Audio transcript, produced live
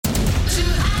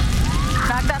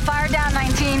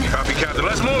Then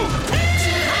let's move.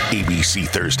 ABC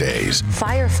Thursdays.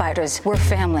 Firefighters, we're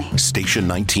family. Station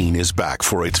 19 is back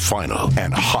for its final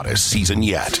and hottest season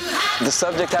yet. The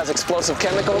subject has explosive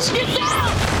chemicals. Get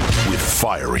down! With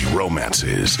fiery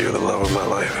romances. You're the love of my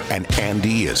life. And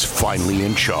Andy is finally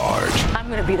in charge. I'm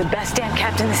going to be the best damn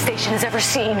captain the station has ever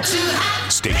seen.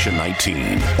 Station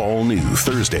 19. All new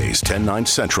Thursdays, 10/9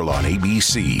 Central on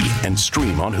ABC and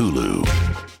stream on Hulu.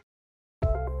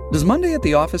 Does Monday at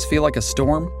the office feel like a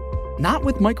storm? Not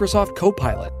with Microsoft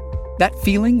Copilot. That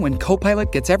feeling when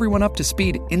Copilot gets everyone up to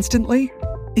speed instantly?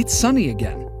 It's sunny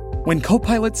again. When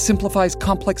Copilot simplifies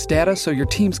complex data so your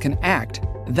teams can act,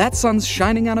 that sun's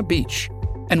shining on a beach.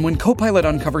 And when Copilot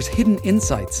uncovers hidden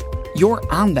insights, you're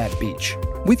on that beach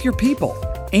with your people,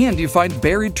 and you find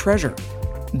buried treasure.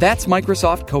 That's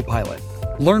Microsoft Copilot.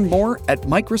 Learn more at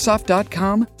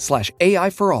Microsoft.com/AI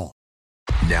for all.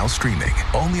 Now streaming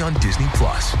only on Disney+.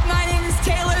 My name is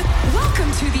Taylor.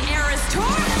 Welcome to the Eras Tour.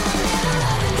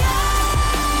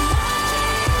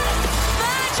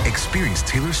 Experience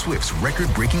Taylor Swift's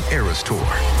record-breaking Eras Tour.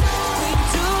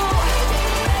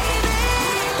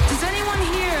 Does anyone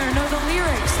here know the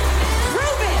lyrics?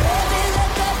 Prove it!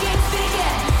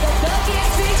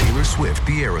 Taylor Swift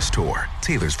The Eras Tour,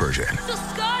 Taylor's version,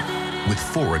 with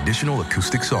 4 additional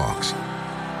acoustic songs.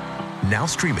 Now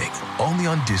streaming only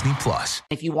on Disney+.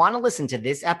 If you want to listen to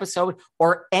this episode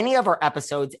or any of our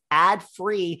episodes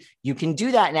ad-free, you can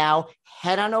do that now.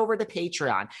 Head on over to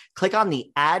Patreon. Click on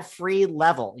the ad-free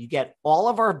level. You get all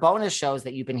of our bonus shows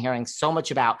that you've been hearing so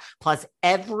much about. Plus,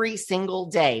 every single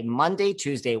day, Monday,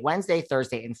 Tuesday, Wednesday,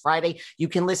 Thursday, and Friday, you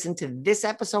can listen to this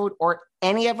episode or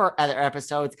any of our other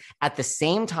episodes at the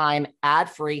same time,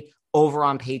 ad-free, over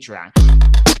on Patreon.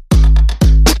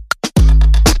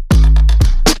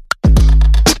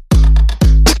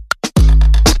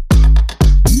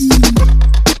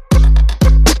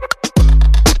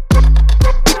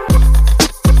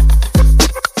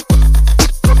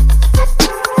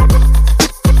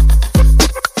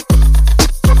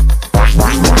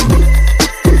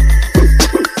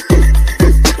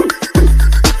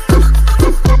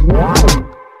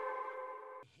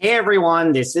 Hey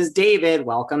everyone, this is David.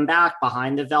 Welcome back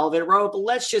behind the velvet rope.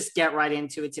 Let's just get right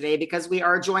into it today because we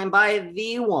are joined by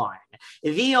the one,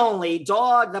 the only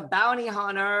Dog the Bounty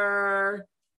Hunter.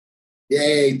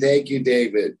 Yay, thank you,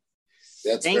 David.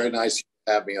 That's very nice to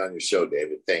have me on your show,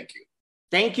 David. Thank you.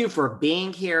 Thank you for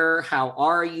being here. How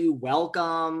are you?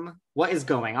 Welcome. What is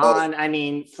going on? I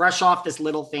mean, fresh off this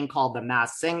little thing called The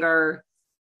Masked Singer.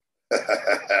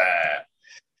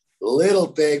 Little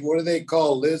thing, what do they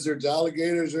call lizards,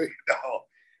 alligators? Or,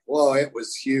 well, it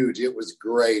was huge. It was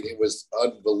great. It was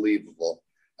unbelievable.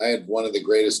 I had one of the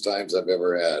greatest times I've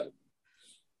ever had.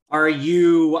 Have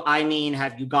you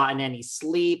gotten any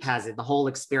sleep? Has the whole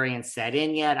experience set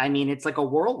in yet? I mean, it's like a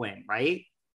whirlwind, right?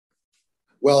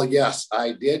 Well, yes,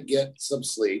 I did get some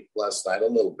sleep last night, a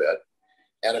little bit.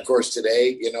 And of course,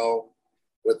 today,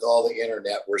 with all the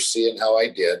internet, we're seeing how I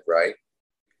did, right?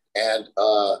 And,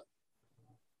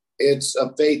 it's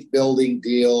a faith building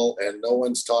deal and no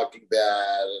one's talking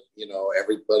bad.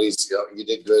 Everybody's, you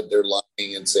did good. They're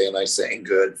lying and saying I sang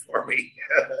good for me,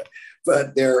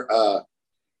 but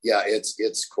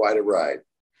it's quite a ride.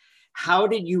 How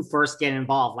did you first get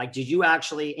involved? Like, did you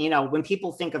actually, when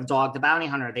people think of Dog the Bounty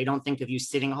Hunter, they don't think of you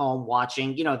sitting home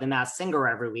watching, The Masked Singer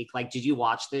every week. Like, did you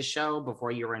watch this show before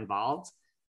you were involved?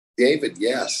 David,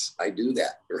 yes, I do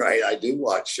that, right? I do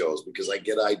watch shows because I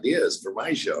get ideas for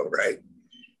my show, right?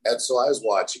 And so I was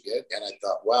watching it and I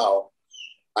thought, wow,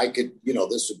 I could,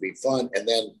 this would be fun. And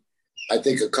then I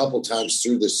think a couple times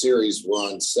through the series, we're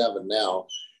on 7 now,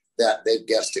 that they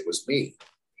guessed it was me.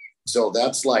 So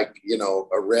that's like,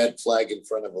 a red flag in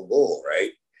front of a bull,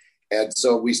 right? And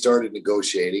so we started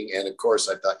negotiating. And of course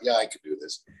I thought, yeah, I could do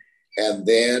this. And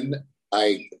then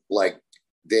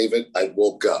David, I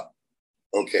woke up.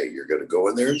 Okay, you're going to go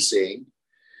in there and sing.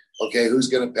 Okay, who's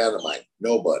going to pantomime?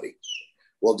 Nobody.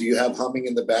 Well, do you have humming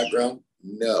in the background?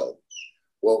 No.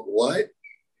 Well, what?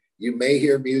 You may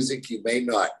hear music, you may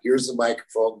not. Here's the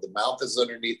microphone. The mouth is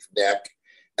underneath the neck.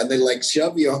 And they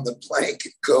shove you on the plank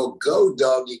and go,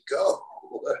 doggy, go.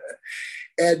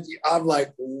 And I'm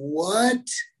like, what?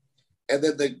 And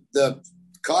then the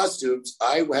costumes,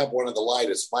 I have one of the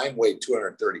lightest. Mine weighed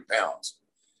 230 pounds.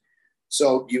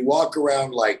 So you walk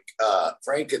around like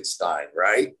Frankenstein,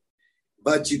 right?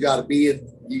 But you got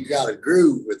to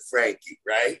groove with Frankie,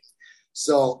 right?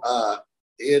 So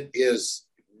it is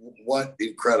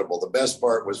incredible. The best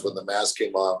part was when the mask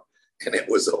came off and it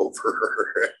was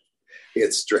over.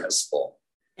 It's stressful.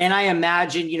 And I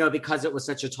imagine, because it was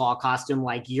such a tall costume,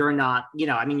 like you're not,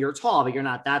 you're tall, but you're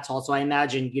not that tall. So I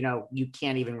imagine, you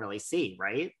can't even really see,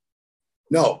 right?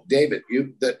 No, David,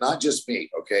 not just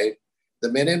me, okay?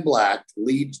 The men in black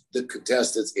lead the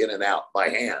contestants in and out by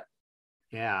hand.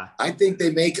 Yeah. I think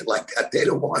they make it like that. They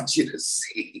don't want you to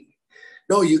see.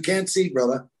 No, you can't see,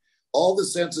 brother. All the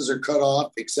senses are cut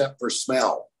off except for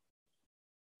smell.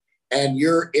 And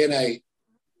you're in a,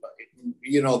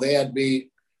 they had me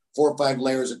 4 or 5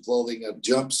 layers of clothing, a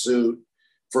jumpsuit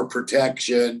for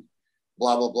protection,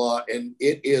 blah, blah, blah. And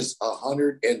it is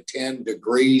 110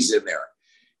 degrees in there.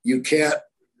 You can't,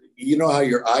 you know how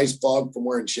your eyes fog from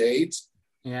wearing shades?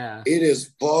 Yeah. It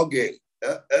is fogging,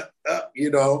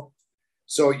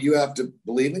 So you have to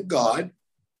believe in God,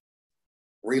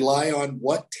 rely on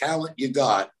what talent you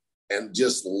got, and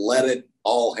just let it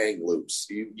all hang loose.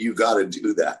 You got to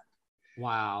do that.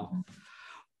 Wow.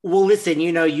 Well, listen,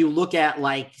 you look at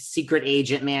like Secret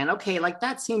Agent Man. Okay, like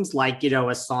that seems like,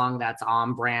 a song that's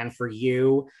on brand for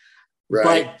you.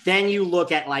 Right. But then you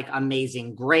look at like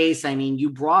Amazing Grace. I mean, you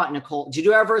brought Nicole. Did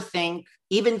you ever think,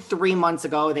 even 3 months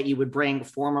ago, that you would bring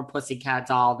former Pussycat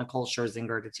Doll Nicole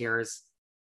Scherzinger to tears?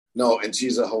 No, and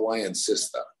she's a Hawaiian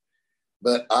sister.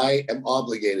 But I am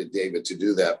obligated, David, to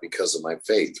do that because of my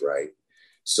faith, right?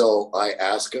 So I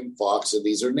asked him, Fox, and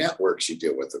these are networks you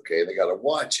deal with, okay? They got to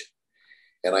watch it.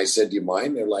 And I said, do you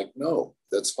mind? They're like, no,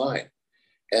 that's fine.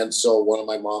 And so one of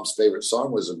my mom's favorite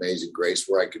songs was Amazing Grace,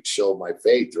 where I could show my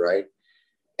faith, right?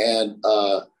 And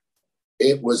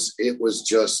it was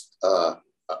just,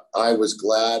 I was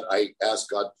glad. I asked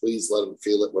God, please let him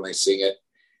feel it when I sing it.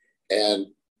 And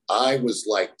I was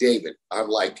like, David, I'm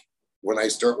like, when I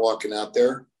start walking out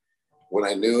there, when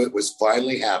I knew it was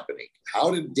finally happening,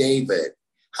 how did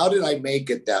I make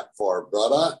it that far,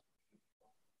 brother?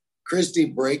 Christy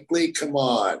Brinkley, come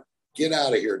on, get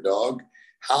out of here, dog.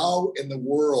 How in the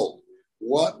world?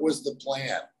 What was the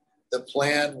plan? The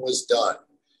plan was done.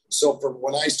 So from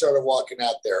when I started walking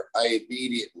out there, I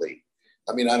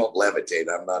don't levitate.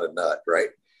 I'm not a nut, right?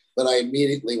 But I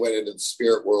immediately went into the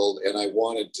spirit world, and I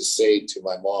wanted to say to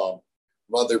my mom,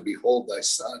 Mother, behold thy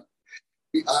son.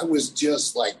 I was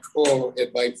just like, oh,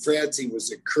 and my Francie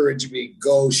was encouraging me,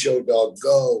 go, show dog,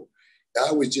 go.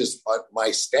 I was just,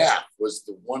 my staff was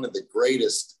one of the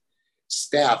greatest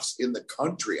staffs in the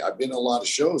country. I've been to a lot of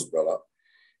shows, brother.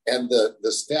 And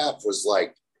the staff was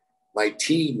like, my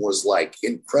team was like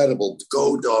incredible.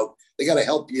 Go, dog. They got to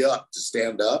help you up to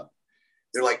stand up.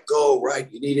 They're like, go, right?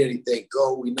 You need anything,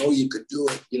 go. We know you could do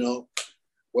it,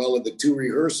 Well, in the 2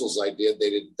 rehearsals I did, they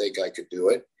didn't think I could do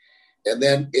it. And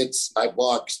then I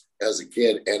boxed as a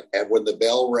kid. And when the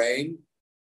bell rang,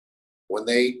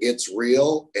 it's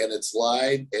real and it's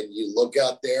live, and you look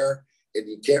out there and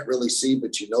you can't really see,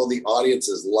 but the audience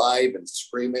is live and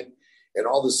screaming. And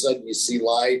all of a sudden you see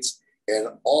lights, and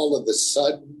all of a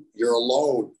sudden you're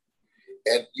alone,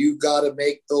 and you got to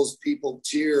make those people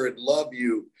cheer and love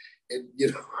you. And,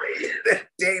 David,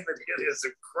 it is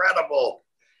incredible.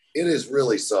 It is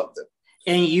really something.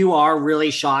 And you are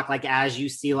really shocked, like as you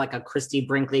see like a Christy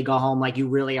Brinkley go home, like you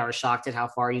really are shocked at how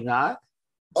far you got?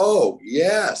 Oh,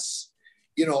 yes.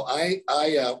 I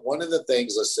one of the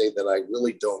things, let's say, that I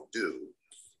really don't do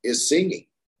is singing.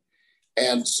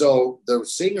 And so the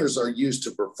singers are used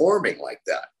to performing like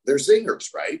that. They're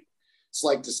singers, right? It's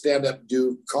like to stand up and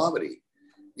do comedy.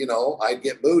 I'd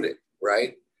get booted,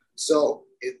 right? So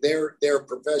they're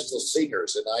professional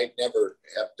singers, and I never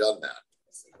have done that.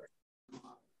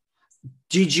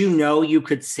 Did you know you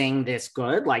could sing this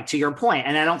good? Like, to your point,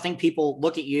 and I don't think people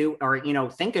look at you or,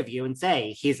 think of you and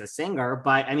say he's a singer,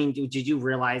 but I mean, did you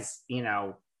realize,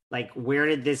 like, where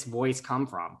did this voice come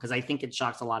from? Because I think it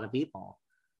shocks a lot of people.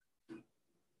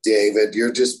 David,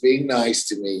 you're just being nice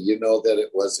to me. You know that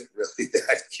it wasn't really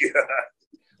that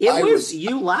good.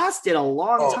 You lasted a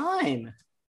long time.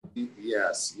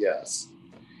 Yes.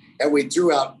 And we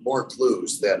threw out more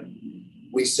clues than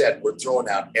we said. We're throwing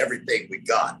out everything we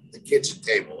got, the kitchen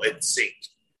table, and sink.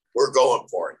 We're going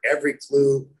for it. Every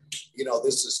clue,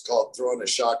 this is called throwing a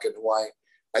shaka in Hawaii.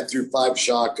 I threw 5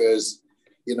 shakas,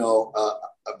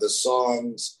 of the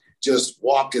songs, just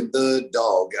walking the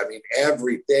dog. I mean,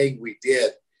 everything we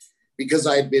did, because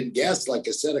I'd been guessed, like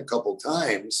I said, a couple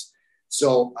times.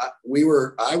 So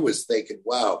I was thinking,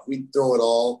 wow, if we throw it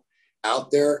all out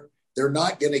there, they're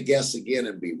not going to guess again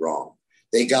and be wrong.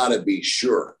 They got to be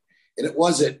sure. And it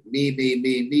wasn't me.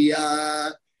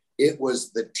 It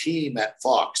was the team at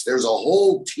Fox. There's a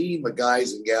whole team of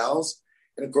guys and gals.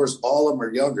 And of course, all of them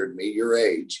are younger than me, your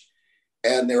age.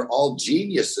 And they're all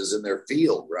geniuses in their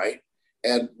field, right?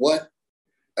 And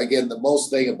the most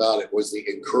thing about it was the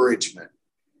encouragement.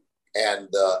 And,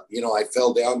 I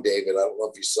fell down, David. I don't know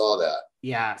if you saw that.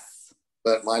 Yes.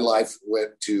 But my life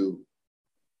went to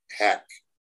heck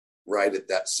right at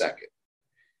that second.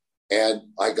 And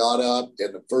I got up,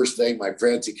 and the first thing, my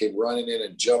Francie came running in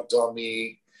and jumped on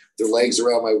me, their legs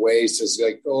around my waist. It's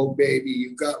like, oh, baby,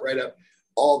 you got right up.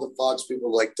 All the Fox people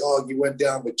were like, dog, you went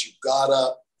down, but you got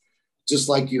up just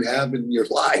like you have in your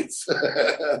life.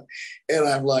 And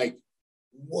I'm like,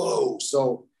 whoa.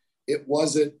 So it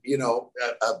wasn't,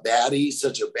 a baddie,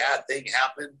 such a bad thing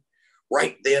happened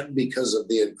right then because of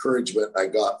the encouragement I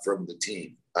got from the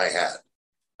team I had.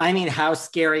 I mean, how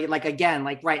scary, like, again,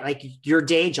 like, right, like your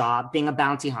day job, being a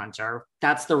bounty hunter,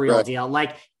 that's the real deal.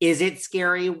 Like, is it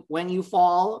scary when you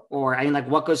fall? Or, I mean, like,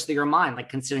 what goes through your mind, like,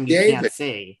 considering you can't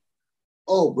see?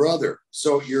 Oh, brother.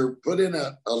 So you're put in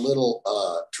a little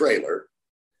trailer.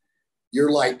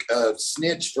 You're like a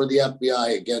snitch for the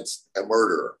FBI against a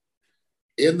murderer.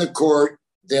 In the court,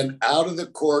 then out of the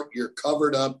court, you're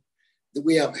covered up.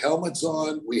 We have helmets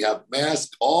on. We have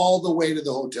masks all the way to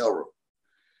the hotel room.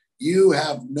 You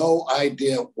have no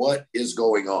idea what is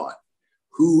going on,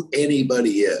 who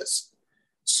anybody is.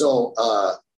 So,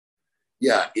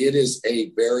 it is a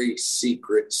very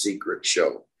secret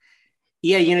show.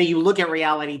 Yeah, you look at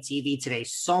reality TV today,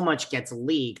 so much gets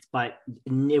leaked, but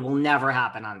it will never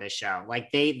happen on this show.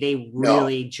 Like, they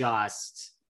really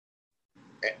just...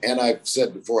 And I've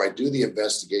said before, I do the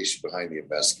investigation behind the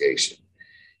investigation.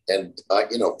 And,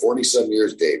 40-some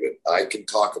years, David, I can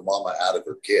talk a mama out of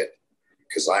her kid.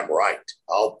 Because I'm right.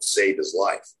 I'll save his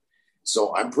life.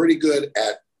 So I'm pretty good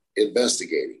at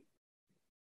investigating.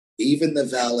 Even the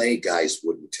valet guys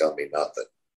wouldn't tell me nothing.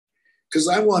 Because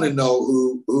I want to know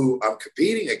who I'm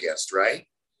competing against, right?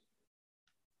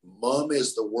 Mum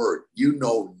is the word. You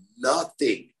know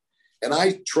nothing. And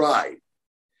I tried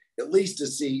at least to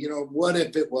see, what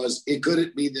if it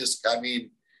couldn't be this. I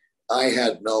mean, I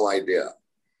had no idea.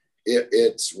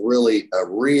 It's really a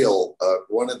real,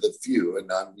 one of the few,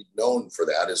 and I'm known for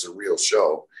that as a real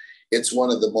show. It's one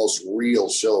of the most real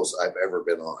shows I've ever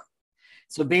been on.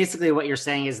 So basically what you're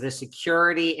saying is the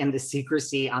security and the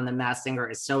secrecy on The Masked Singer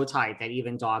is so tight that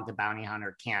even Dog the Bounty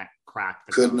Hunter can't crack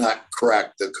the code. Could not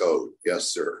crack the code. Yes,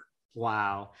 sir.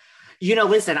 Wow.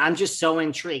 Listen, I'm just so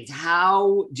intrigued.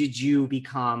 How did you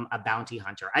become a bounty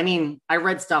hunter? I mean, I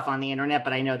read stuff on the internet,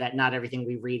 but I know that not everything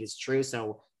we read is true.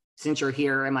 So since you're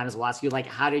here, I might as well ask you, like,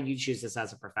 how did you choose this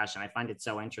as a profession? I find it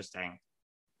so interesting.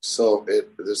 So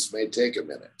this may take a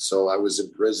minute. So I was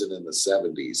in prison in the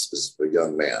 70s as a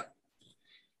young man,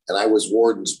 and I was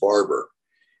warden's barber.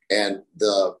 And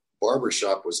the barber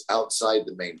shop was outside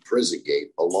the main prison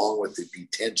gate, along with the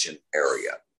detention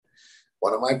area.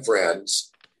 One of my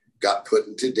friends got put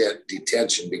into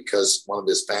detention because one of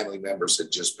his family members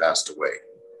had just passed away.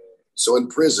 So in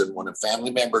prison, when a family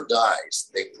member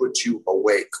dies, they put you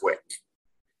away quick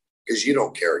because you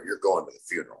don't care. You're going to the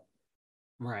funeral.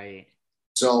 Right.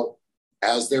 So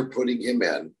as they're putting him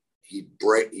in,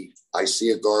 I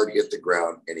see a guard hit the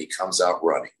ground and he comes out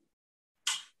running.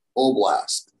 Full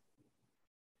blast.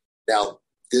 Now,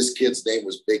 this kid's name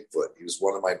was Bigfoot. He was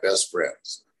one of my best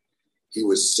friends. He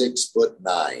was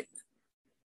 6'9".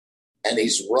 And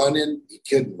he's running. He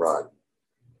couldn't run.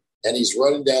 And he's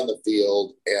running down the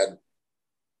field, and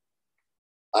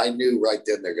I knew right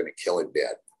then they're going to kill him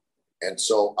dead. And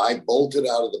so I bolted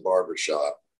out of the barber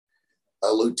shop.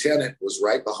 A lieutenant was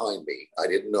right behind me. I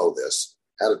didn't know this.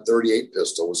 Had a .38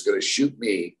 pistol, was going to shoot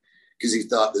me because he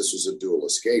thought this was a dual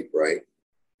escape, right?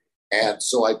 And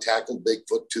so I tackled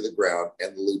Bigfoot to the ground,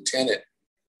 and the lieutenant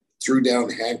threw down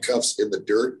handcuffs in the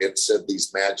dirt and said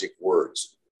these magic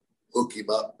words: "Hook him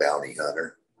up, bounty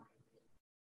hunter."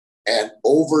 And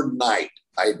overnight,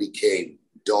 I became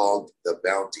Dog the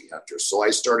Bounty Hunter. So I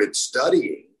started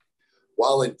studying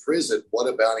while in prison what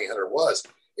a bounty hunter was.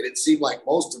 And it seemed like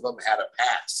most of them had a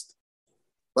past,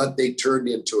 but they turned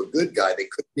into a good guy. They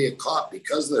couldn't be a cop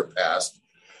because of their past.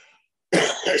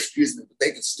 Excuse me, but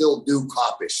they could still do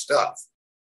copish stuff.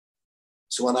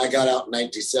 So when I got out in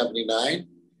 1979,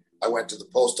 I went to the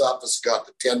post office, got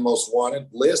the 10 most wanted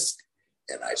list,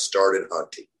 and I started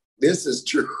hunting. This is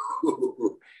true.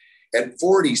 And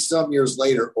 40 some years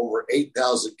later, over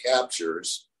 8,000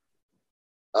 captures,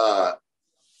 and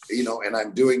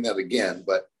I'm doing that again,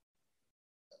 but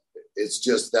it's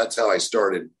just, that's how I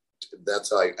started.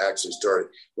 That's how I actually started.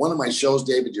 One of my shows,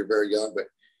 David, you're very young, but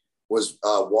was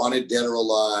Wanted Dead or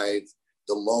Alive,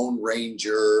 The Lone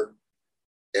Ranger,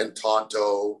 and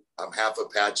Tonto. I'm half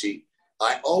Apache.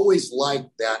 I always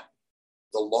liked that,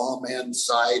 the lawman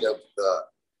side of the,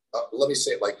 let me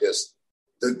say it like this,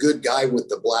 the good guy with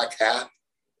the black hat.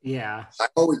 Yeah. I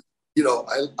always,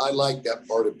 I like that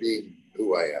part of being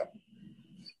who I am.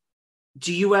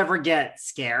 Do you ever get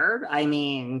scared? I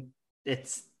mean,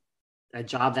 it's a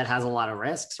job that has a lot of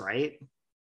risks, right?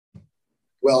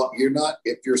 Well, you're not,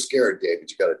 if you're scared,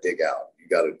 David, you got to dig out. You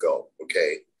got to go.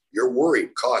 Okay. You're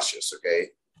worried, cautious. Okay.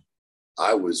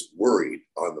 I was worried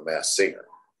on The Masked Singer.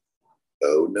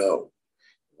 Oh no.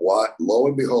 What? Lo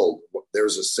and behold,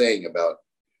 there's a saying about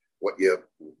what you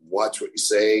watch, what you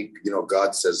say. You know,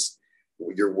 God says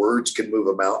your words can move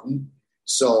a mountain.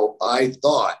 So I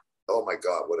thought, oh my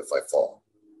God, what if I fall?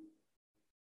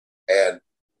 And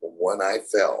when I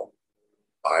fell,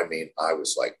 I mean, I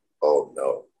was like, oh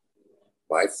no,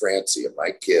 my Francie and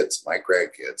my kids, my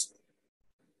grandkids.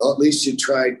 Oh, at least you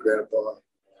tried, Grandpa.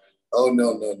 Oh,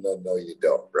 no, you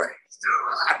don't, right?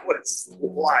 I was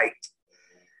like,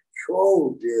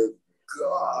 oh, dear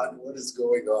God, what is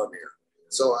going on here?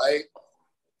 So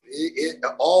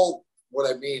all what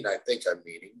I mean, I think I'm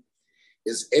meaning,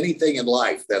 is anything in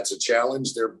life that's a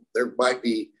challenge, there might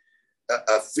be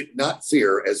not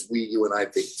fear as you and I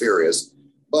think fear is,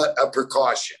 but a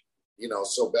precaution, you know.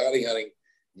 So bounty hunting,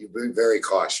 you be very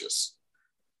cautious.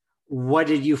 What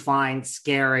did you find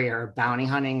scarier, bounty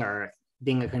hunting or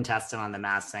being a contestant on The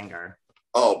Masked Singer?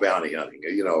 Oh, bounty hunting,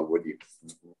 you know,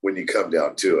 when you come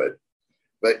down to it.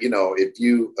 But, you know, if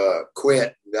you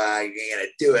quit, I ain't gonna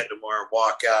do it anymore,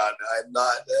 walk out, I'm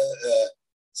not,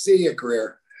 see you,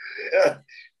 career.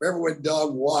 Remember when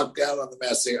Doug walked out on The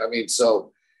Masked Singer? I mean,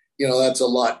 so, you know, that's a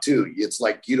lot too. It's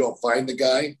like, you don't find the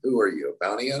guy. Who are you, a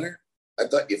bounty hunter? I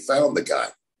thought you found the guy.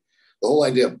 The whole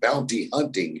idea of bounty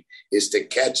hunting is to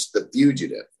catch the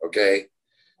fugitive. Okay.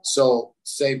 So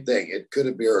same thing. It could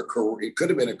have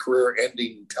been a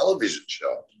career-ending television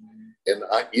show. And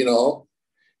you know,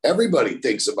 everybody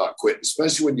thinks about quitting,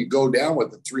 especially when you go down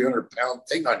with a 300-pound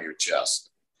thing on your chest.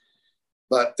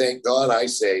 But thank God, I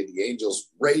say, the angels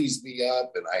raised me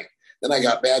up, and then I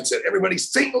got mad, said, everybody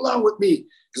sing along with me,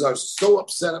 because I was so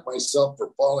upset at myself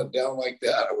for falling down like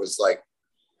that. I was like,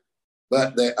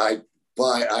 but I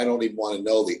don't even want to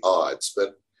know the odds,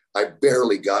 but I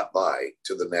barely got by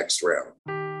to the next round.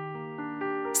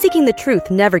 Seeking the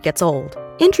truth never gets old.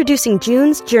 Introducing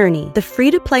June's Journey, the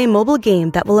free-to-play mobile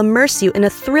game that will immerse you in a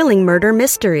thrilling murder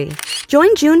mystery.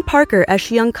 Join June Parker as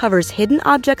she uncovers hidden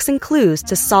objects and clues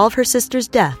to solve her sister's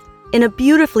death in a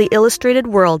beautifully illustrated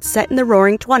world set in the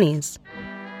Roaring '20s.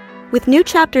 With new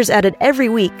chapters added every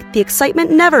week, the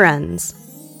excitement never ends.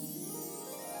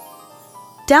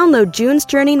 Download June's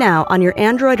Journey now on your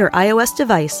Android or iOS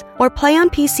device, or play on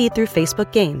PC through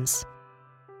Facebook Games.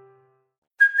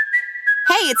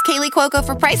 Hey, it's Kaylee Cuoco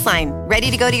for Priceline.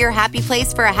 Ready to go to your happy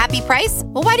place for a happy price?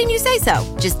 Well, why didn't you say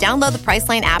so? Just download the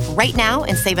Priceline app right now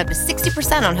and save up to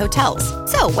 60% on hotels.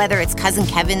 So whether it's Cousin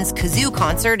Kevin's Kazoo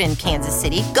Concert in Kansas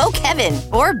City, go Kevin,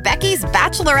 or Becky's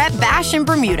Bachelorette Bash in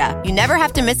Bermuda, you never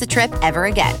have to miss a trip ever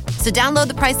again. So download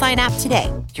the Priceline app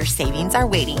today. Your savings are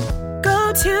waiting.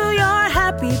 Go to your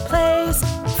happy place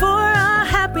for a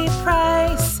happy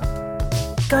price.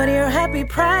 Go to your happy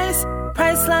price,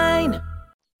 Priceline.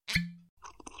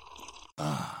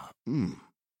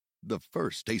 The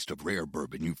first taste of rare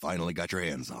bourbon you finally got your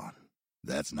hands on.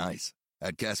 That's nice.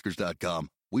 At Caskers.com,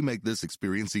 we make this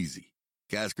experience easy.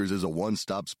 Caskers is a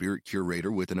one-stop spirit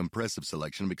curator with an impressive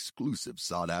selection of exclusive,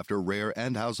 sought-after, rare,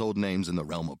 and household names in the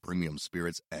realm of premium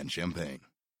spirits and champagne.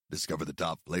 Discover the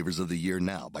top flavors of the year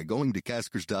now by going to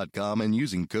Caskers.com and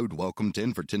using code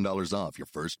WELCOME10 for $10 off your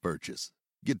first purchase.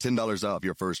 Get $10 off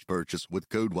your first purchase with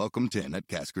code WELCOME10 at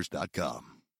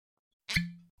Caskers.com.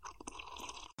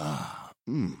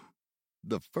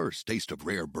 The first taste of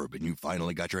rare bourbon you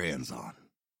finally got your hands on.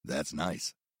 That's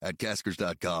nice. At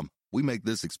Caskers.com, we make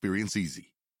this experience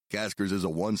easy. Caskers is a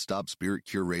one-stop spirit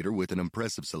curator with an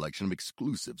impressive selection of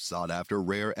exclusive, sought-after,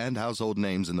 rare, and household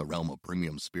names in the realm of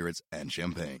premium spirits and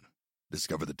champagne.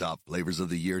 Discover the top flavors of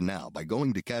the year now by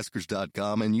going to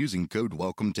Caskers.com and using code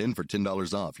WELCOME10 for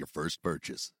 $10 off your first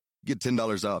purchase. Get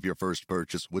 $10 off your first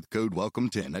purchase with code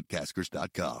WELCOME10 at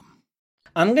Caskers.com.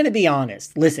 I'm going to be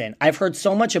honest. Listen, I've heard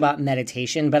so much about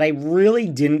meditation, but I really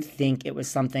didn't think it was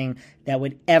something that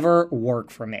would ever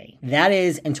work for me. That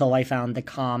is until I found the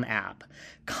Calm app.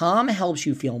 Calm helps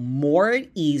you feel more at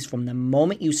ease from the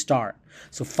moment you start.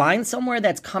 So find somewhere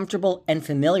that's comfortable and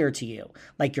familiar to you,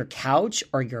 like your couch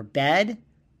or your bed,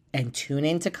 and tune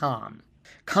into Calm.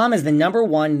 Calm is the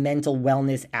 #1 mental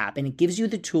wellness app, and it gives you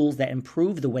the tools that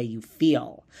improve the way you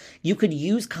feel. You could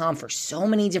use Calm for so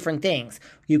many different things.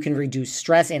 You can reduce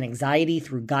stress and anxiety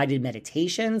through guided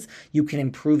meditations. You can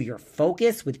improve your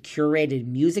focus with curated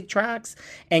music tracks.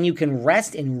 And you can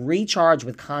rest and recharge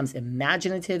with Calm's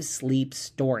imaginative sleep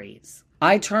stories.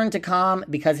 I turn to Calm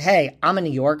because, hey, I'm a New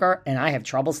Yorker and I have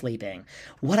trouble sleeping.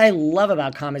 What I love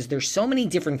about Calm is there's so many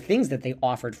different things that they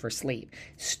offered for sleep.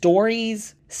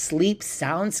 Stories, sleep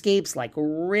soundscapes like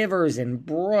rivers and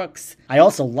brooks. I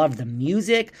also love the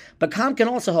music, but Calm can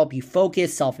also help you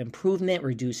focus, self-improvement,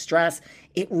 reduce stress.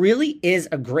 It really is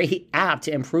a great app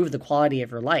to improve the quality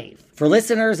of your life. For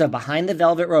listeners of Behind the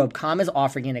Velvet Rope, Calm is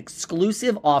offering an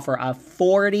exclusive offer of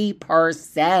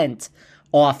 40%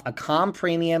 off a Calm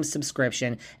premium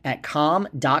subscription at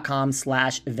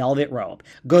calm.com/velvetrope.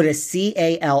 Go to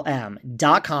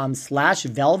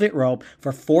calm.com/velvetrope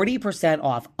for 40%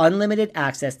 off unlimited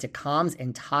access to Calm's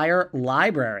entire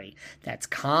library. That's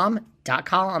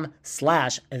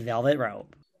calm.com/velvetrope.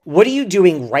 What are you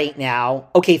doing right now?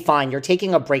 Okay, fine. You're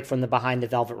taking a break from the Behind the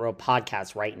Velvet Rope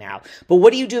podcast right now. But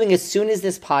what are you doing as soon as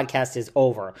this podcast is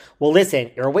over? Well,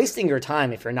 listen, you're wasting your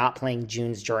time if you're not playing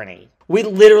June's Journey. We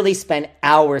literally spend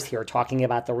hours here talking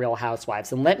about the Real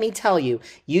Housewives. And let me tell you,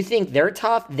 you think they're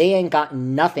tough? They ain't got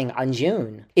nothing on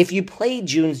June. If you play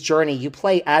June's Journey, you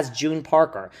play as June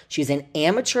Parker. She's an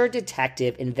amateur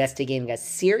detective investigating a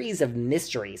series of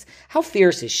mysteries. How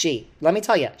fierce is she? Let me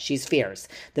tell you, she's fierce.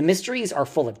 The mysteries are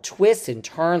full of twists and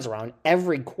turns around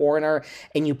every corner,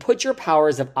 and you put your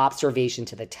powers of observation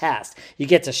to the test. You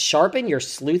get to sharpen your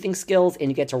sleuthing skills, and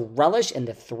you get to relish in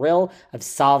the thrill of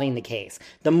solving the case.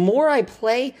 The more I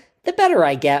play, the better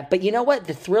I get. But you know what?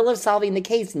 The thrill of solving the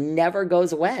case never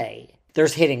goes away.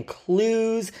 There's hidden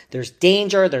clues, there's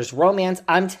danger, there's romance.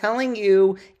 I'm telling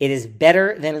you, it is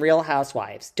better than Real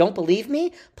Housewives. Don't believe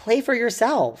me? Play for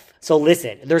yourself. So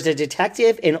listen, there's a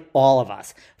detective in all of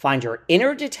us. Find your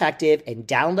inner detective and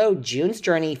download June's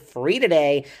Journey free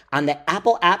today on the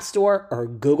Apple App Store or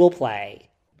Google Play.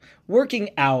 Working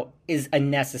out is a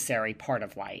necessary part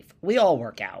of life. We all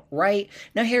work out, right?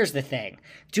 Now here's the thing.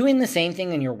 Doing the same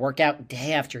thing in your workout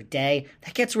day after day,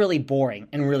 that gets really boring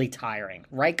and really tiring.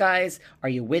 Right, guys? Are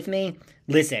you with me?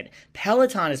 Listen,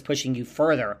 Peloton is pushing you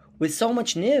further with so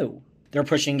much new. They're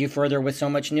pushing you further with so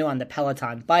much new on the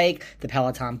Peloton Bike, the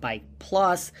Peloton Bike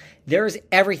Plus. There's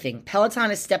everything.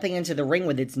 Peloton is stepping into the ring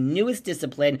with its newest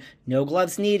discipline, no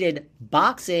gloves needed,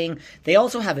 boxing. They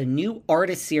also have a new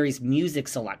artist series music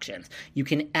selections. You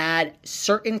can add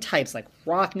certain types like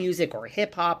rock music or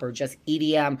hip hop or just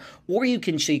EDM, or you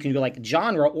can go like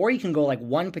genre, or you can go like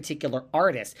one particular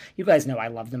artist. You guys know I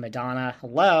love the Madonna.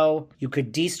 Hello. You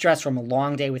could de-stress from a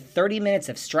long day with 30 minutes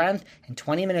of strength and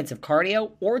 20 minutes of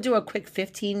cardio, or do a quick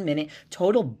 15-minute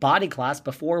total body class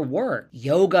before work.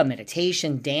 Yoga,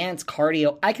 meditation, dance,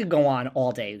 cardio. I could go on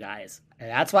all day, you guys. And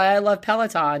that's why I love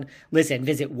Peloton. Listen,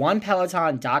 visit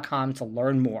onepeloton.com to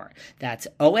learn more. That's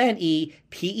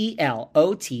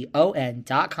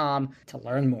OnePeloton.com to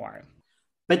learn more.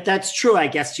 But that's true, I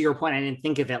guess, to your point. I didn't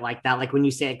think of it like that. Like when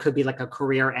you say it could be like a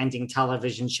career-ending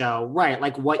television show, right?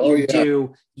 Like what you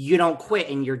do, you don't quit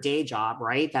in your day job,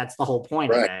 right? That's the whole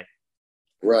point of it.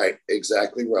 Right,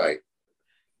 exactly right.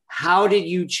 How did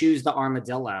you choose the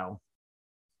armadillo?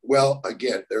 Well,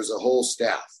 again, there's a whole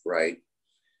staff, right?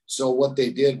 So what they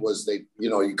did was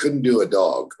you couldn't do a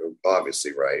dog,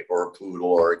 obviously, right? Or a poodle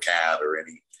or a cat or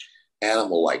any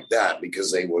animal like that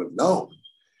because they would have known.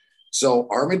 So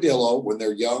armadillo, when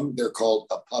they're young, they're called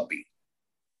a puppy.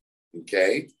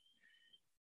 Okay.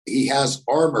 He has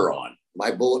armor on, my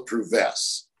bulletproof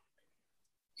vest.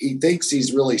 He thinks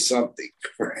he's really something,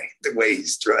 right? The way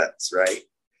he's dressed, right?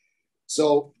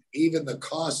 So even the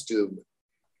costume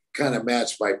kind of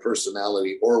matched my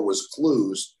personality or was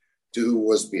clues to who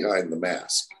was behind the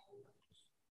mask.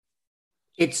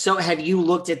 It's so, have you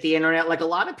looked at the internet? Like a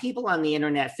lot of people on the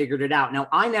internet figured it out. Now,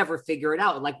 I never figure it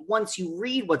out. Like once you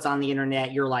read what's on the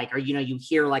internet, you're like, or, you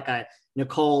hear like a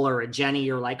Nicole or a Jenny,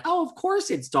 you're like, oh, of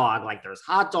course it's dog. Like there's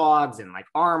hot dogs and like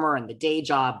armor and the day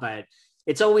job, but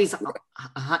it's always,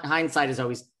 hindsight is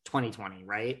always 2020,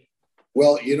 right?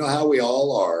 Well, you know how we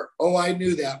all are. Oh, I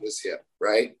knew that was him,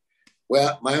 right?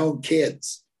 Well, my own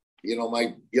kids,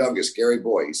 my youngest, Gary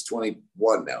Boy, he's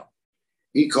 21 now.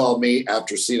 He called me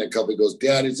after seeing a couple. He goes,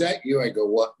 Dad, is that you? I go,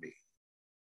 what, me?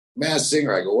 Masked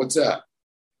Singer. I go, what's up?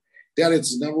 Dad,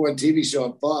 it's the #1 TV show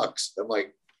on Fox. I'm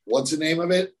like, what's the name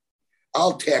of it?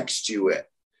 I'll text you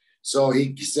it. So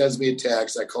he sends me a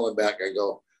text. I call him back. I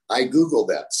go, I Googled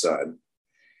that, son.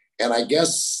 And I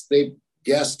guess they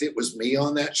guessed it was me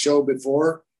on that show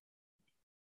before.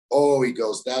 Oh, he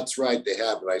goes, that's right. They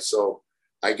have it. So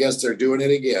I guess they're doing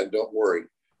it again. Don't worry.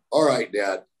 All right,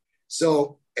 Dad.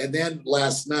 So, and then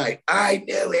last night, I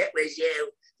knew it was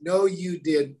you. No, you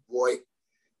did, boy.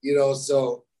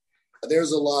 So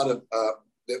there's a lot of,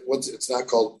 it's not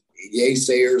called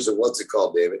yaysayers or what's it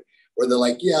called, David? Where they're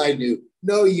like, yeah, I knew.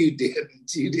 No, you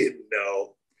didn't. You didn't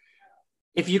know.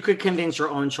 If you could convince your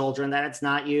own children that it's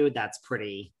not you, that's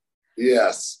pretty.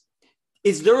 Yes.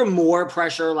 Is there more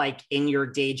pressure like in your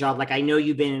day job? Like, I know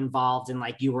you've been involved and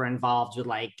like you were involved with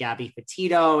like Gabby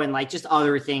Petito and like just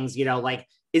other things, you know, like,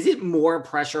 is it more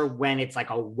pressure when it's like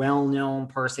a well-known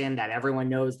person that everyone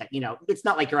knows that, you know, it's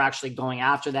not like you're actually going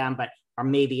after them, but are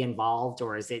maybe involved,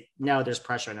 or is it, no, there's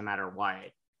pressure no matter what?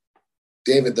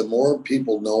 David, the more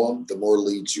people know them, the more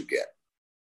leads you get.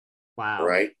 Wow.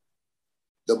 Right?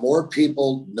 The more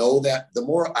people know that, the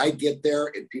more I get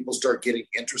there and people start getting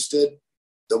interested,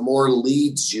 the more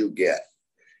leads you get.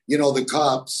 You know, the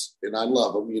cops, and I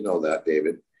love them, you know that,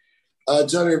 David.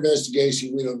 It's under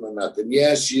investigation. We don't know nothing.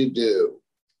 Yes, you do.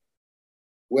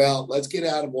 Well, let's get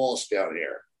Adam Walsh down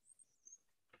here.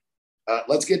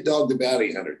 Let's get Dog the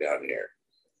Bounty Hunter down here.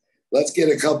 Let's get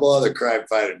a couple other crime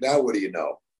fighters. Now, what do you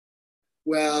know?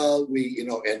 Well,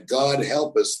 and God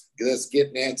help us, let's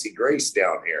get Nancy Grace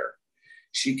down here.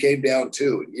 She came down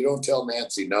too. You don't tell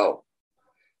Nancy no.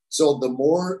 So the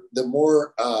more,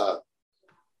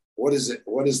 what is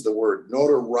the word?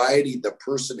 Notoriety the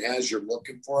person has, you're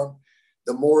looking for them,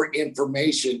 the more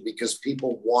information, because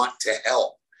people want to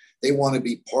help. They want to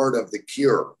be part of the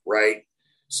cure, right?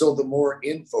 So the more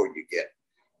info you get,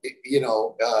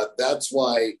 that's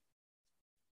why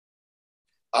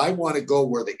I want to go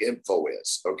where the info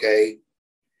is, okay?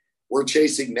 We're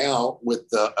chasing now with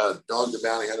the Dog the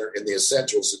Bounty Hunter and The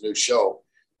Essentials, a new show.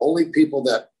 Only people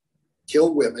that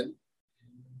kill women,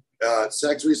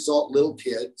 sexually assault little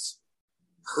kids,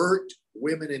 hurt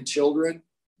women and children,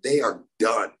 they are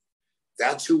done.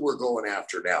 That's who we're going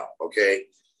after now, okay?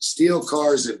 Steal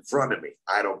cars in front of me,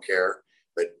 I don't care,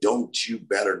 but don't you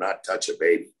better not touch a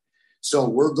baby. So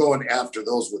we're going after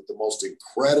those with the most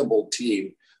incredible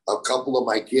team. A couple of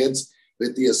my kids,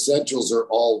 but The Essentials are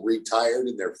all retired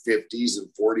in their 50s and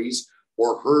 40s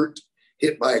or hurt,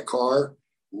 hit by a car.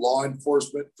 Law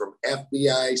enforcement from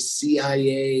FBI,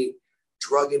 CIA,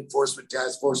 drug enforcement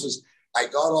task forces. I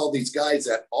got all these guys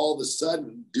that all of a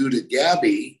sudden, due to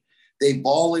Gabby, they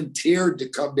volunteered to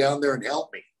come down there and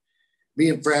help me. Me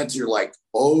and Francie are like,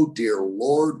 oh, dear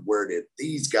Lord, where did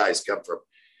these guys come from?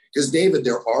 Because, David,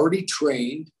 they're already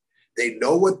trained. They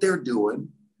know what they're doing.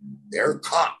 They're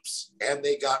cops, and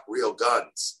they got real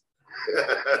guns.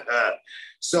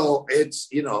 So it's,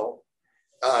 the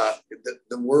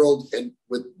world, and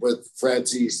with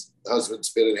Francie's husband's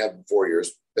been in heaven 4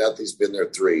 years. Bethy's been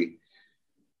there 3.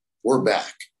 We're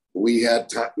back. We had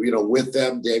time, with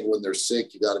them, Dave, when they're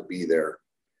sick, you got to be there.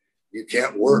 You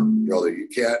can't work, brother. You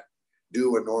can't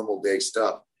do a normal day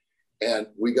stuff. And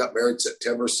we got married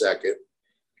September 2nd.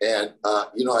 And,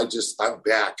 I'm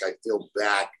back. I feel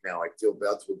back now. I feel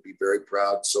Beth would be very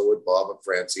proud. So would Bob and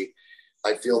Francie.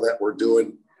 I feel that we're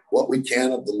doing what we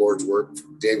can of the Lord's work.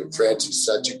 David, Francie's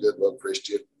such a good little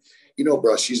Christian.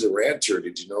 Bro, she's a rancher.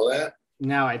 Did you know that?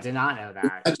 No, I did not know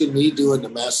that. Imagine me doing The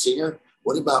Masked Singer.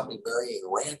 What about me marrying a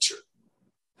rancher?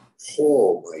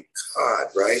 Oh, my God,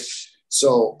 right?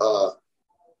 So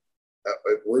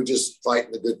we're just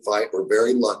fighting the good fight. We're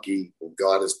very lucky.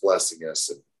 God is blessing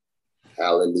us. And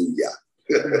hallelujah.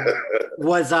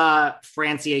 Was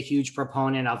Francie a huge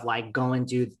proponent of like going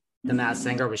to The Masked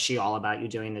Singer? Was she all about you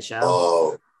doing the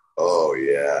show? Oh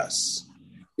yes.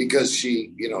 Because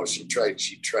she tried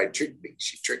to trick me.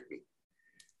 She tricked me.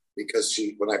 Because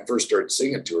when I first started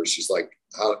singing to her, she's like,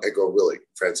 I go, really,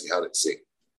 Francie, how'd it sing?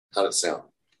 How'd it sound?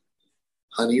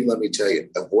 Honey, let me tell you,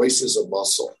 a voice is a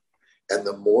muscle. And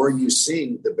the more you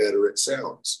sing, the better it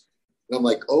sounds. And I'm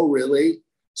like, oh, really?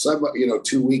 So,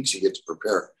 2 weeks you get to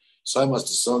prepare. So I must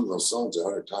have sung those songs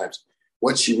 100 times.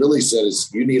 What she really said is,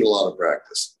 you need a lot of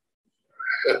practice.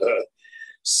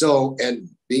 So, and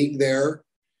being there,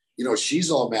 she's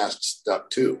all masked up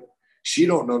too. She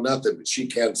don't know nothing, but she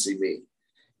can see me.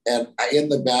 And in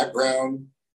the background,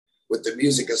 with the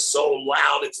music is so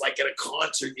loud, it's like at a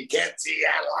concert. You can't see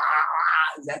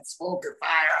that smoke or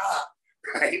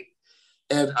fire, right?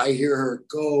 And I hear her,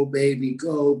 go, baby,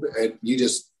 go. And you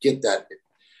just get that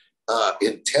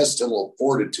intestinal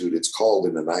fortitude, it's called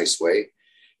in a nice way.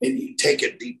 And you take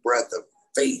a deep breath of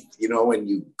faith, and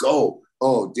you go.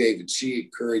 Oh, David, she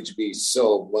encouraged me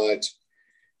so much.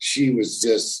 She was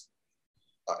just,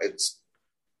 it's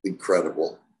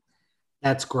incredible.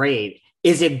 That's great.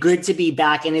 Is it good to be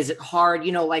back? And is it hard?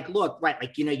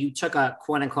 You took a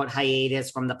quote unquote hiatus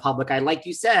from the public eye. Like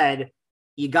you said,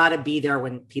 you got to be there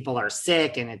when people are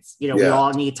sick and it's, we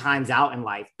all need times out in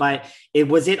life. But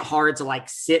was it hard to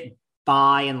sit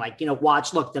by and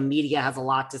watch, look, the media has a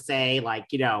lot to say.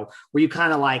 Were you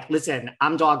kind of listen,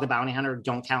 I'm Dog the Bounty Hunter.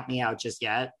 Don't count me out just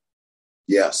yet.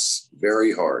 Yes,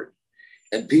 very hard.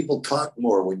 And people talk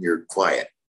more when you're quiet.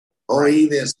 Oh, he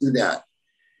this, do that.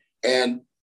 And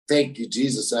thank you,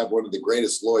 Jesus, I have one of the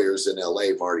greatest lawyers in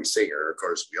LA, Marty Singer. Of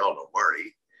course, we all know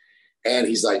Marty. And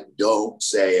he's like, don't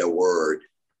say a word.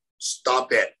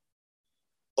 Stop it.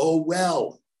 Oh,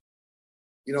 well.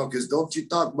 You know, because don't you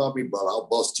talk about me, but I'll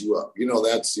bust you up. You know,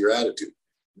 that's your attitude.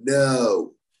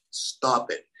 No,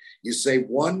 stop it. You say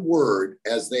one word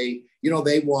as they, you know,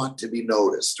 they want to be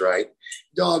noticed, right?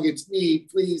 Dog, it's me.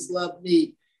 Please love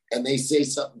me. And they say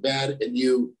something bad and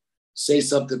you say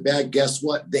something bad. Guess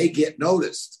what? They get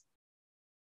noticed.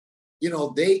 You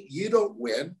know, you don't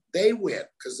win. They win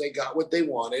because they got what they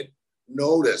wanted.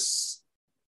 Notice.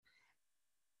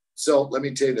 So let me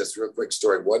tell you this real quick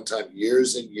story. One time,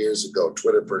 years and years ago,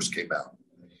 Twitter first came out.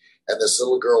 And this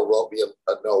little girl wrote me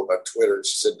a note on Twitter.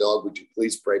 She said, dog, would you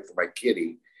please pray for my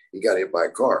kitty? He got hit by a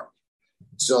car.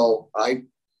 So I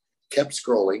kept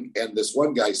scrolling. And this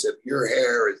one guy said, your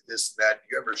hair is this and that.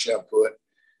 You ever shampoo it?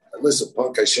 Listen,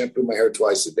 punk, I shampoo my hair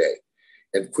twice a day.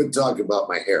 And quit talking about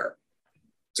my hair.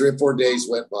 3 or 4 days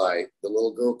went by. The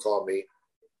little girl called me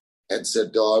and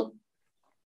said, dog,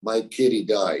 my kitty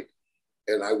died.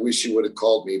 And I wish you would have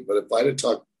called me. But if I'd have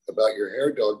talked about your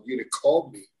hair, dog, you'd have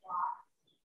called me.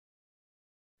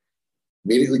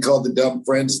 Immediately called the Dumb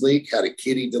Friends League, had a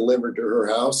kitty delivered to her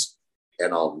house,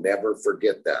 and I'll never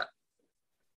forget that.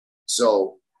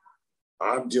 So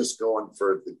I'm just going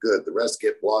for the good. The rest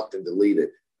get blocked and deleted.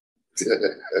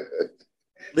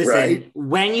 Listen, right?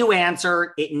 When you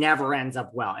answer, it never ends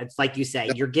up well. It's like you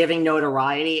say, you're giving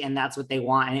notoriety, and that's what they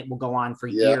want, and it will go on for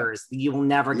years. You will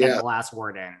never get the last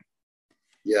word in.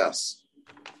 Yes.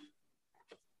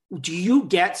 Do you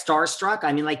get starstruck?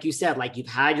 I mean, like you said, like you've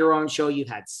had your own show, you've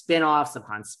had spinoffs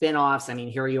upon spinoffs. I mean,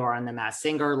 here you are on The Masked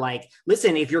Singer. Like,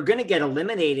 listen, if you're going to get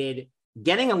eliminated,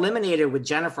 getting eliminated with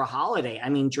Jennifer Holliday, I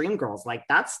mean, Dreamgirls, like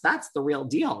that's the real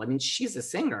deal. I mean, she's a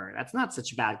singer. That's not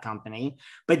such bad company.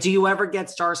 But do you ever get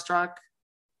starstruck?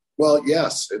 Well,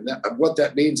 yes. And what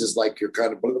that means is like you're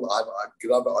kind of,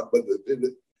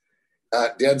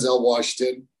 Denzel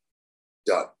Washington,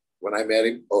 done. When I met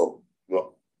him,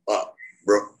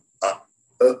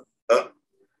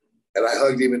 and I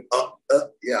hugged him and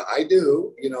yeah, I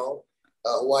do, you know,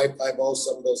 Hawaii Five-0,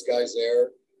 some of those guys there,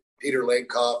 Peter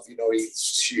Lankoff, you know,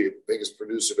 he's biggest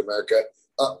producer in America.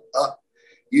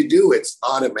 You do, it's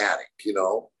automatic, you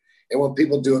know, and when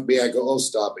people do it me, I go, oh,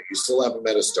 stop it. You still haven't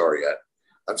met a star yet.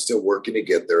 I'm still working to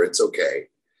get there. It's okay.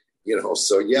 You know,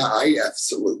 so yeah, I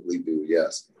absolutely do.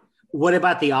 Yes. What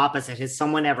about the opposite? Has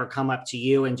someone ever come up to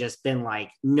you and just been like,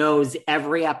 knows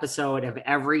every episode of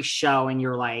every show, and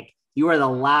you're like, you are the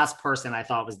last person I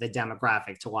thought was the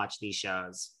demographic to watch these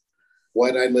shows?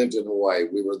 When I lived in Hawaii,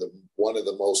 we were one of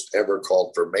the most ever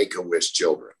called for Make-A-Wish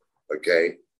children.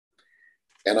 Okay.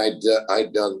 And I did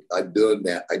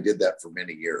that for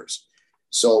many years.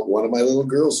 So one of my little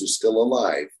girls who's still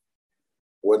alive,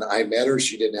 when I met her,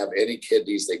 she didn't have any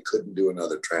kidneys. They couldn't do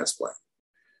another transplant.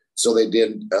 So they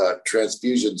did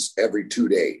transfusions every 2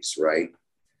 days, right?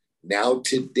 Now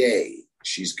today,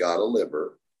 she's got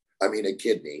a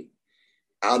kidney.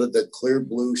 Out of the clear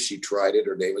blue, she tried it.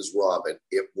 Her name is Robin.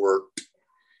 It worked.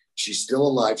 She's still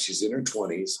alive. She's in her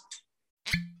 20s.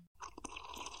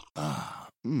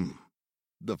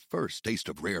 The first taste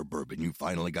of rare bourbon you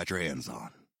finally got your hands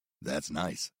on. That's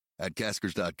nice. At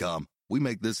Caskers.com, we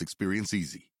make this experience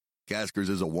easy. Caskers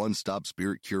is a one-stop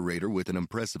spirit curator with an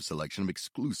impressive selection of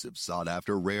exclusive,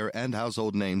 sought-after, rare, and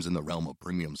household names in the realm of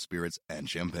premium spirits and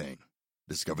champagne.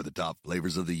 Discover the top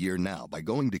flavors of the year now by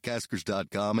going to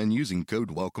Caskers.com and using code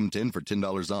WELCOME10 for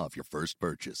 $10 off your first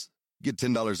purchase. Get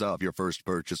 $10 off your first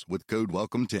purchase with code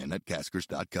WELCOME10 at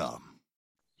Caskers.com.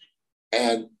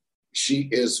 And she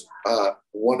is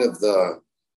one of the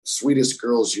sweetest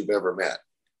girls you've ever met.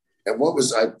 And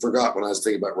I forgot when I was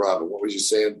thinking about Robin, what was you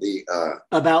saying?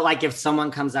 About like if someone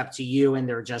comes up to you and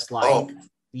they're just like,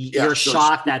 you're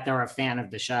shocked that they're a fan of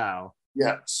the show.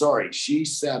 Yeah, sorry. She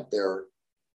sat there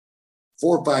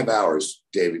 4 or 5 hours,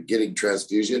 David, getting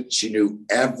transfusion. She knew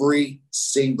every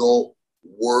single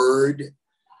word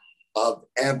of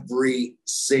every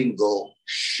single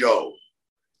show.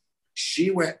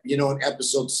 She went, you know, in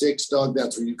episode 6, Doug,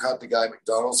 that's where you caught the guy at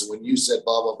McDonald's. And when you said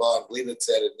blah, blah, blah, and Leland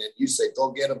said it, and then you say,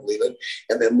 go get him, Leland.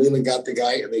 And then Leland got the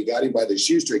guy, and they got him by the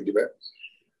shoestring.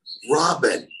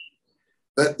 Robin.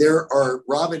 But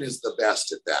Robin is the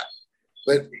best at that.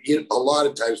 But a lot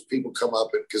of times people come up,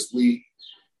 because we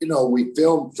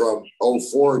filmed from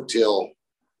 04 till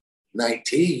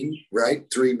 19, right?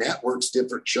 3 networks,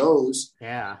 different shows.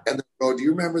 Yeah. And they go, do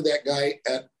you remember that guy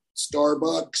at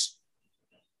Starbucks?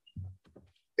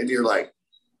 And you're like,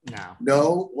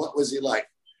 no, what was he like?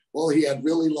 Well, he had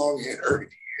really long hair.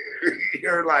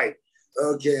 You're like,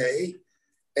 okay.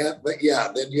 But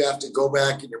yeah, then you have to go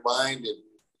back in your mind and,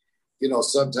 you know,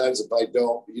 sometimes if I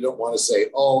don't, you don't want to say,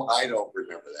 oh, I don't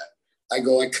remember that. I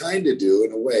go, I kind of do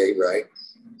in a way, right?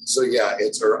 So yeah,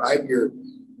 it's her. I'm your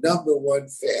number one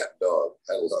fan, dog.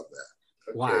 I love that.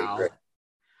 Okay, wow. Great.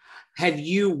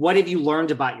 What have you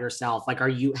learned about yourself? Like,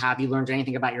 have you learned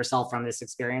anything about yourself from this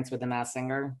experience with The Masked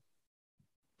Singer?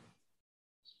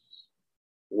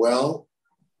 Well,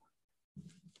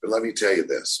 let me tell you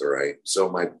this, all right?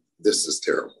 So this is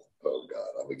terrible. Oh God,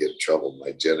 I'm gonna get in trouble.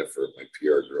 My Jennifer, my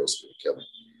PR girl's gonna kill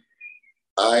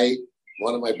me.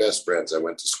 One of my best friends I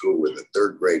went to school with, in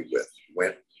third grade with,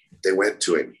 they went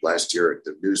to him last year at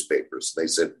the newspapers. They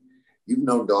said, "You've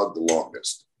known Dog the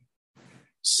longest.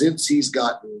 Since he's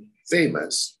gotten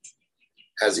famous,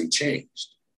 has he changed?"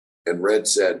 And Red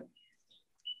said,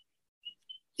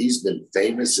 "He's been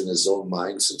famous in his own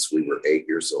mind since we were 8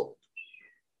 years old."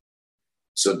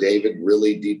 So David,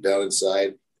 really deep down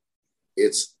inside,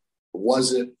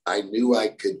 I knew I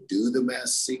could do The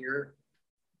Masked Singer.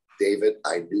 David,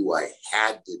 I knew I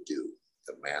had to do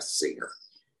The Masked Singer.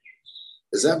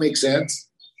 Does that make sense?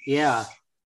 Yeah.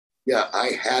 Yeah,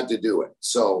 I had to do it.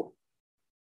 So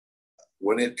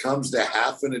when it comes to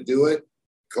having to do it,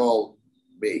 call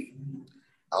me.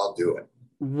 I'll do it.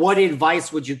 What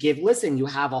advice would you give? Listen, you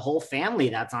have a whole family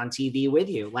that's on TV with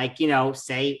you. Like, you know,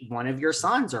 say one of your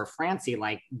sons or Francie,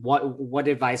 like what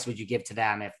advice would you give to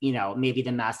them if, you know, maybe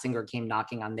The Masked Singer came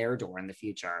knocking on their door in the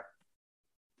future?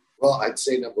 Well, I'd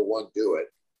say number one, do it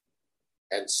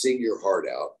and sing your heart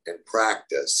out and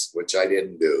practice, which I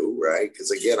didn't do, right?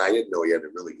 Because again, I didn't know you had to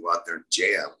really go out there and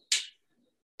jam.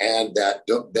 And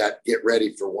that get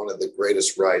ready for one of the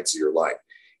greatest rides of your life.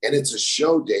 And it's a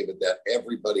show, David, that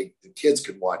everybody, the kids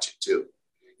can watch it too.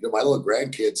 You know, my little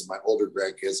grandkids and my older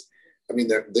grandkids, I mean,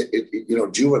 they're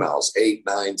juveniles, 8,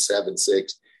 9, 7,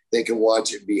 6, they can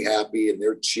watch it and be happy and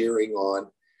they're cheering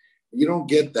on. You don't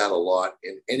get that a lot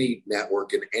in any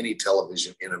network and any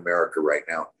television in America right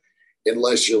now,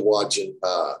 unless you're watching,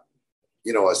 a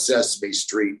Sesame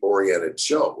Street oriented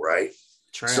show, right?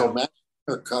 True. So Matt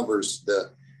covers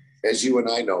as you and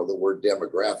I know, the word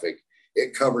demographic.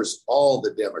 It covers all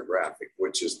the demographic,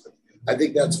 which is, I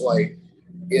think that's why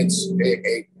it's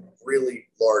a really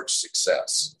large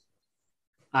success.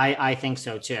 I think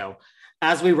so too.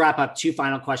 As we wrap up, 2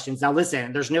 final questions. Now,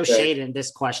 listen, there's no shade in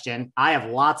this question. I have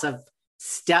lots of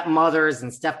stepmothers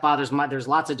and stepfathers. There's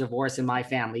lots of divorce in my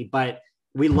family, but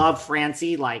we love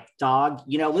Francie like Dog.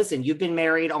 You know, listen, you've been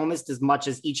married almost as much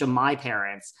as each of my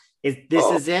parents.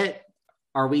 Is it?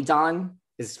 Are we done?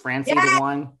 Is Francie the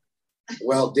one?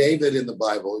 Well, David in the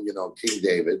Bible, you know, King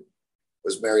David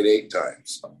was married 8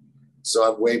 times.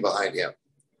 So I'm way behind him.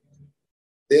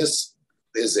 This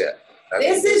is it.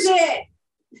 This is it.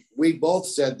 We both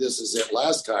said this is it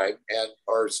last time, and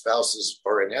our spouses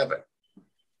are in heaven.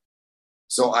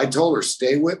 So I told her,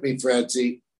 stay with me,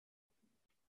 Francie,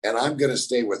 and I'm going to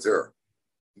stay with her.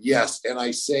 Yes, and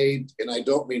I saved, and I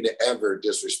don't mean to ever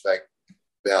disrespect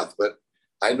Beth, but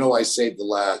I know I saved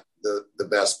the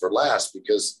best for last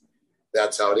because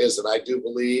that's how it is. And I do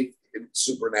believe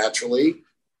supernaturally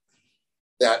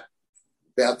that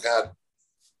Beth had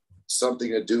something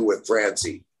to do with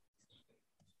Francie,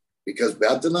 because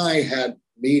Beth and I had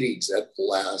meetings at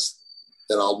last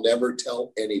that I'll never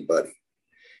tell anybody.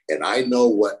 And I know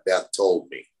what Beth told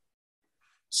me.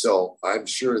 So I'm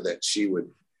sure that she would,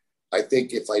 I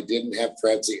think if I didn't have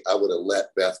Francie, I would have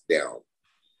let Beth down.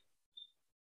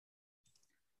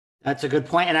 That's a good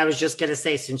point. And I was just going to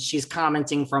say, since she's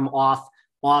commenting from off,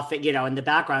 you know, in the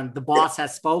background, the boss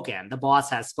has spoken. The boss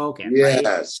has spoken. Yes.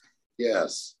 Right?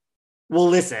 Yes. Well,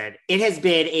 listen, it has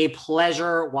been a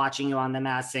pleasure watching you on The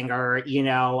Masked Singer. You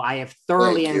know, I have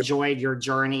thoroughly enjoyed your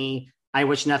journey. I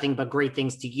wish nothing but great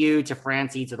things to you, to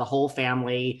Francie, to the whole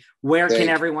family. Where can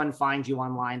everyone find you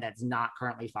online that's not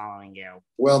currently following you?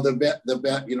 Well, the bet,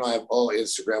 you know, I have all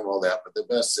Instagram, all that, but the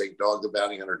best thing,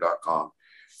 dogthebountyhunter.com.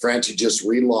 Francie just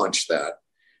relaunched that.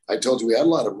 I told you we had a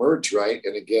lot of merch, right?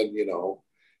 And again, you know,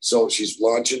 so she's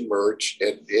launching merch,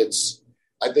 and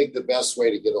I think the best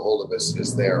way to get a hold of us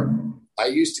is there. I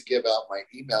used to give out my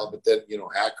email, but then, you know,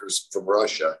 hackers from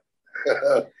Russia,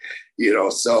 you know,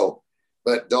 so,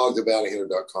 but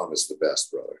dogthebountyhunter.com is the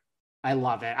best, brother. I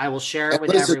love it. I will share it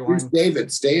with everyone.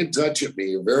 David, stay in touch with me.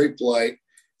 You're very polite.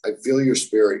 I feel your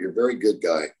spirit. You're a very good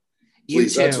guy.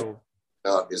 Please, you too.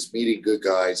 Is meeting good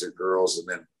guys or girls and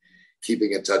then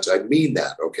keeping in touch. I mean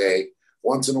that, okay?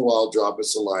 Once in a while, drop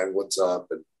us a line. What's up?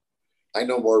 And I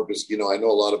know more because, you know, I know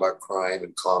a lot about crime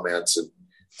and comments, and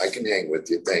I can hang with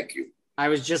you. Thank you. I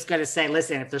was just going to say,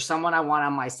 listen, if there's someone I want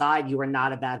on my side, you are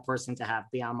not a bad person to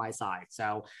be on my side.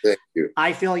 So thank you.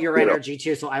 I feel your energy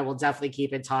too. So I will definitely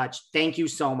keep in touch. Thank you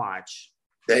so much.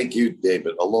 Thank you,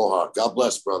 David. Aloha. God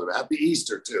bless, brother. Happy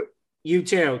Easter too. You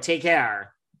too. Take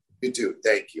care. You too.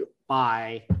 Thank you.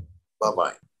 Bye.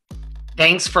 Bye-bye.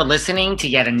 Thanks for listening to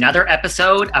yet another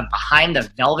episode of Behind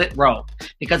the Velvet Rope.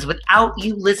 Because without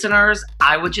you listeners,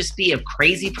 I would just be a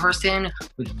crazy person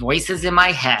with voices in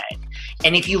my head.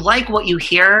 And if you like what you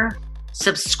hear,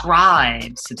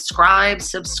 subscribe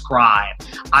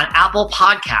on Apple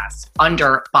Podcasts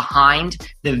under Behind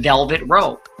the Velvet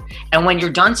Rope. And when you're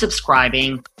done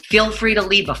subscribing, feel free to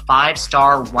leave a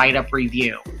 5-star write-up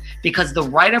review, because the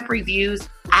write-up reviews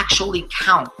actually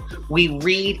count. We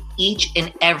read each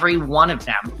and every one of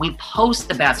them. We post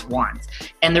the best ones,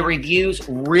 and the reviews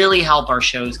really help our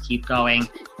shows keep going.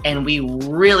 And we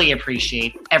really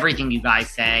appreciate everything you guys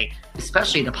say,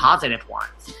 especially the positive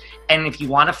ones. And if you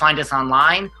want to find us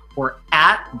online, we're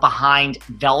at Behind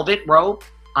Velvet Rope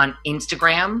on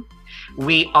Instagram.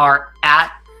 We are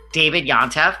at David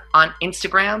Yontef on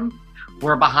Instagram.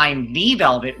 We're Behind the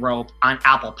Velvet Rope on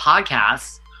Apple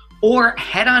Podcasts. Or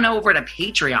head on over to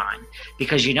Patreon,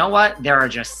 because you know what? There are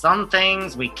just some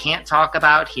things we can't talk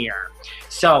about here.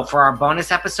 So for our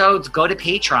bonus episodes, go to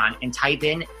Patreon and type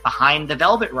in Behind the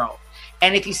Velvet Rope.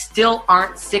 And if you still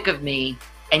aren't sick of me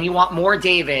and you want more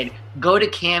David, go to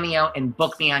Cameo and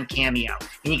book me on Cameo.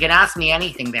 And you can ask me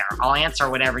anything there. I'll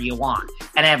answer whatever you want.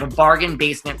 And I have a bargain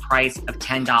basement price of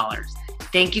 $10.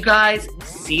 Thank you guys.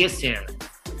 See you soon.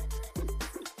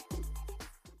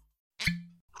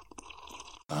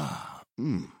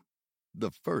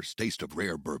 The first taste of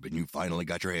rare bourbon you finally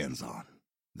got your hands on.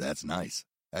 That's nice.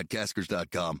 At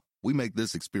Caskers.com, we make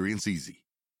this experience easy.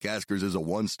 Caskers is a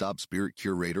one-stop spirit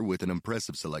curator with an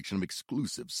impressive selection of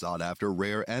exclusive, sought-after,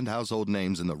 rare, and household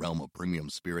names in the realm of premium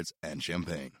spirits and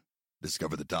champagne.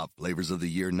 Discover the top flavors of the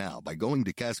year now by going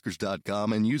to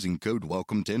Caskers.com and using code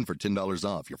WELCOME10 for $10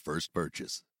 off your first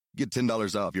purchase. Get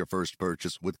 $10 off your first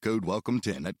purchase with code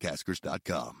WELCOME10 at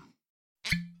Caskers.com.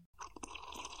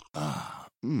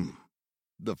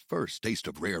 The first taste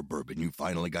of rare bourbon you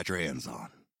finally got your hands on.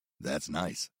 That's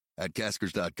nice. At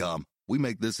Caskers.com, we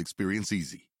make this experience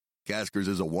easy. Caskers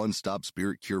is a one-stop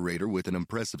spirit curator with an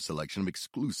impressive selection of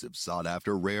exclusive,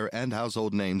 sought-after, rare, and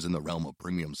household names in the realm of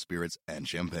premium spirits and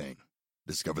champagne.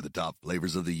 Discover the top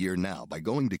flavors of the year now by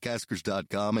going to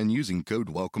Caskers.com and using code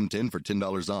WELCOME10 for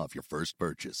 $10 off your first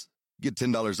purchase. Get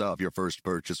 $10 off your first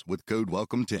purchase with code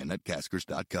WELCOME10 at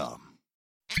Caskers.com.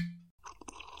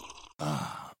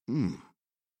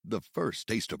 The first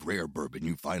taste of rare bourbon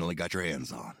you finally got your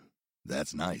hands on.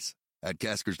 That's nice. At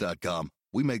Caskers.com,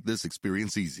 we make this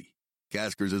experience easy.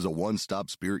 Caskers is a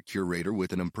one-stop spirit curator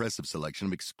with an impressive selection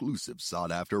of exclusive,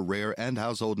 sought-after, rare, and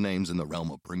household names in the realm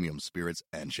of premium spirits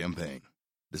and champagne.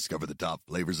 Discover the top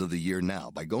flavors of the year now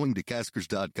by going to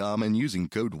Caskers.com and using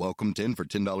code WELCOME10 for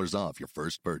 $10 off your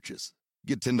first purchase.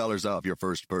 Get $10 off your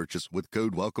first purchase with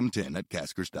code WELCOME10 at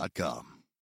Caskers.com.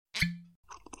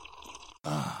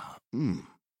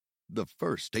 The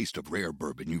first taste of rare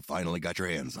bourbon you finally got your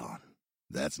hands on.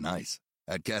 That's nice.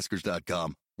 At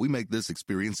Caskers.com, we make this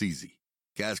experience easy.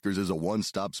 Caskers is a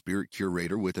one-stop spirit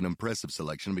curator with an impressive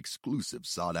selection of exclusive,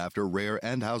 sought-after, rare,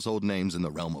 and household names in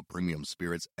the realm of premium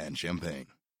spirits and champagne.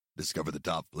 Discover the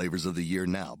top flavors of the year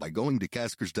now by going to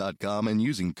Caskers.com and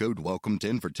using code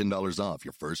WELCOME10 for $10 off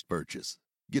your first purchase.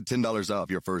 Get $10 off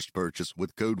your first purchase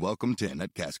with code WELCOME10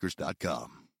 at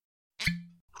Caskers.com.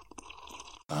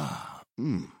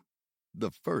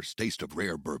 The first taste of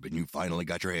rare bourbon you finally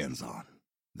got your hands on.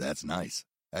 That's nice.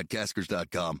 At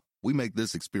Caskers.com, we make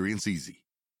this experience easy.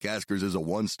 Caskers is a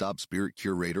one-stop spirit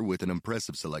curator with an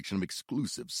impressive selection of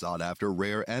exclusive, sought-after,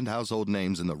 rare, and household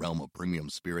names in the realm of premium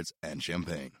spirits and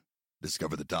champagne.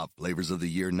 Discover the top flavors of the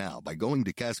year now by going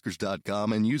to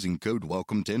Caskers.com and using code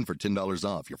WELCOME10 for $10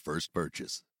 off your first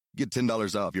purchase. Get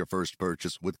 $10 off your first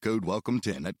purchase with code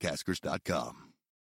WELCOME10 at Caskers.com.